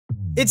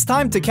It's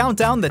time to count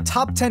down the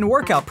top 10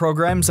 workout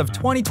programs of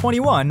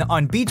 2021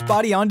 on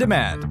Beachbody On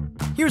Demand.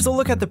 Here's a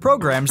look at the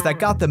programs that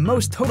got the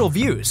most total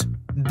views.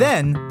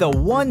 Then, the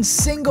one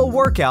single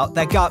workout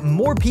that got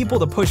more people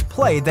to push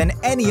play than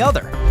any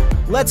other.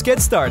 Let's get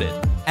started.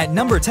 At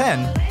number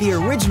 10, the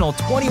original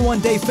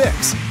 21-day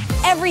fix.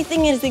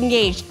 Everything is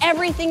engaged.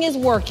 Everything is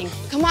working.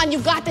 Come on, you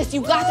got this.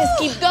 You got this.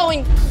 Keep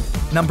going.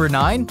 Number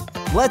 9,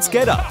 let's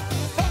get up.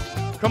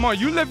 Come on,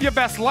 you live your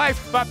best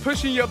life by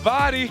pushing your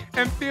body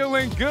and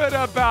feeling good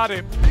about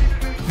it.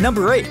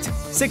 Number 8,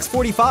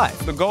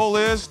 645. The goal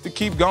is to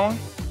keep going,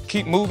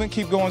 keep moving,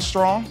 keep going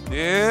strong.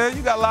 Yeah,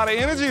 you got a lot of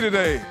energy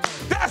today.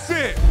 That's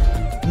it.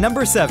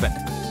 Number 7,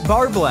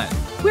 bar blend.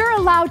 We're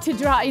allowed to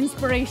draw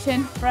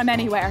inspiration from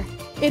anywhere.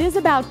 It is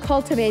about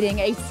cultivating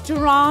a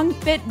strong,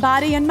 fit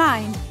body and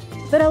mind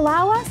that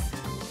allow us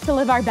to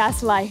live our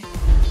best life.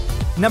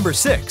 Number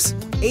 6,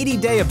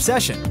 80-day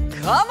obsession.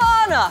 Come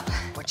on up.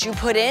 What you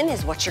put in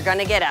is what you're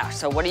gonna get out.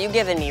 So what are you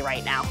giving me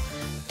right now?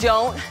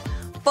 Don't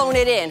phone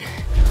it in.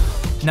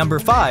 Number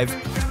 5,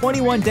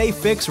 21-day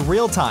fix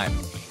real time.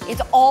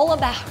 It's all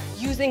about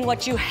using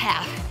what you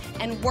have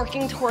and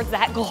working towards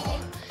that goal.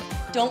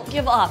 Don't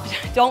give up.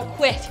 Don't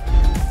quit.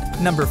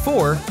 Number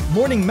 4,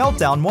 morning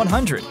meltdown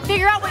 100.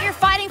 Figure out what you're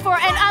fighting for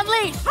and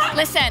unleash.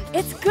 Listen,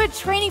 it's good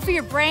training for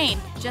your brain.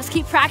 Just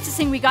keep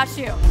practicing, we got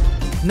you.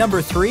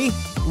 Number 3,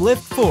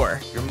 lift 4.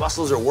 Your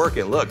muscles are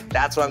working. Look,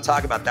 that's what I'm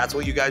talking about. That's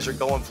what you guys are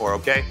going for,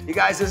 okay? You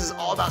guys, this is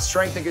all about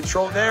strength and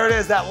control. There it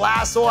is, that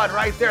last one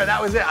right there.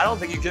 That was it. I don't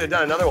think you could have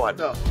done another one.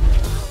 No.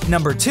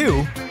 Number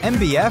 2,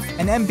 MBF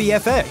and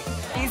MBFA.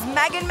 These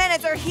Megan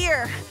minutes are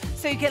here,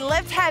 so you can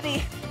lift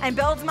heavy and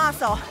build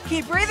muscle.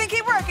 Keep breathing,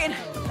 keep working.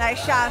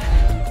 Nice job.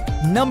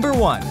 Number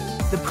 1,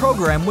 the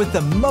program with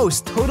the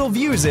most total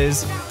views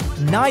is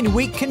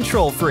 9-week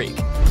Control Freak.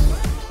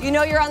 You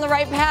know you're on the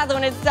right path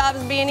when it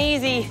stops being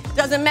easy.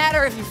 Doesn't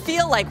matter if you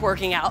feel like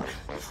working out.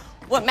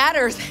 What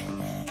matters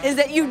is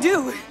that you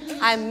do.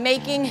 I'm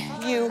making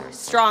you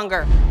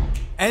stronger.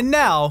 And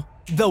now,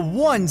 the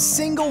one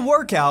single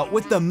workout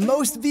with the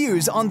most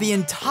views on the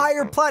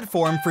entire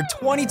platform for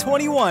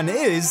 2021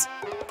 is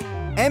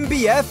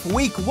MBF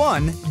Week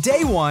 1,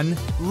 Day 1,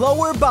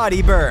 Lower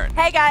Body Burn.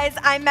 Hey guys,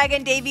 I'm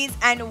Megan Davies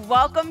and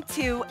welcome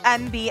to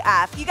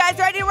MBF. You guys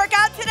ready to work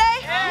out today?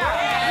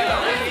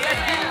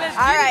 Yeah.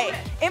 All right,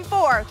 in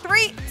 4,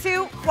 3,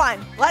 2,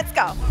 1, let's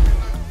go.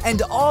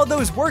 And all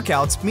those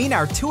workouts mean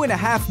our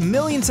 2.5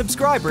 million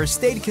subscribers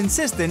stayed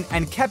consistent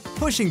and kept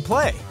pushing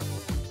play.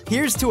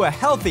 Here's to a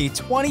healthy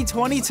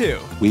 2022.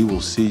 We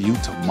will see you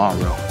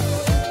tomorrow.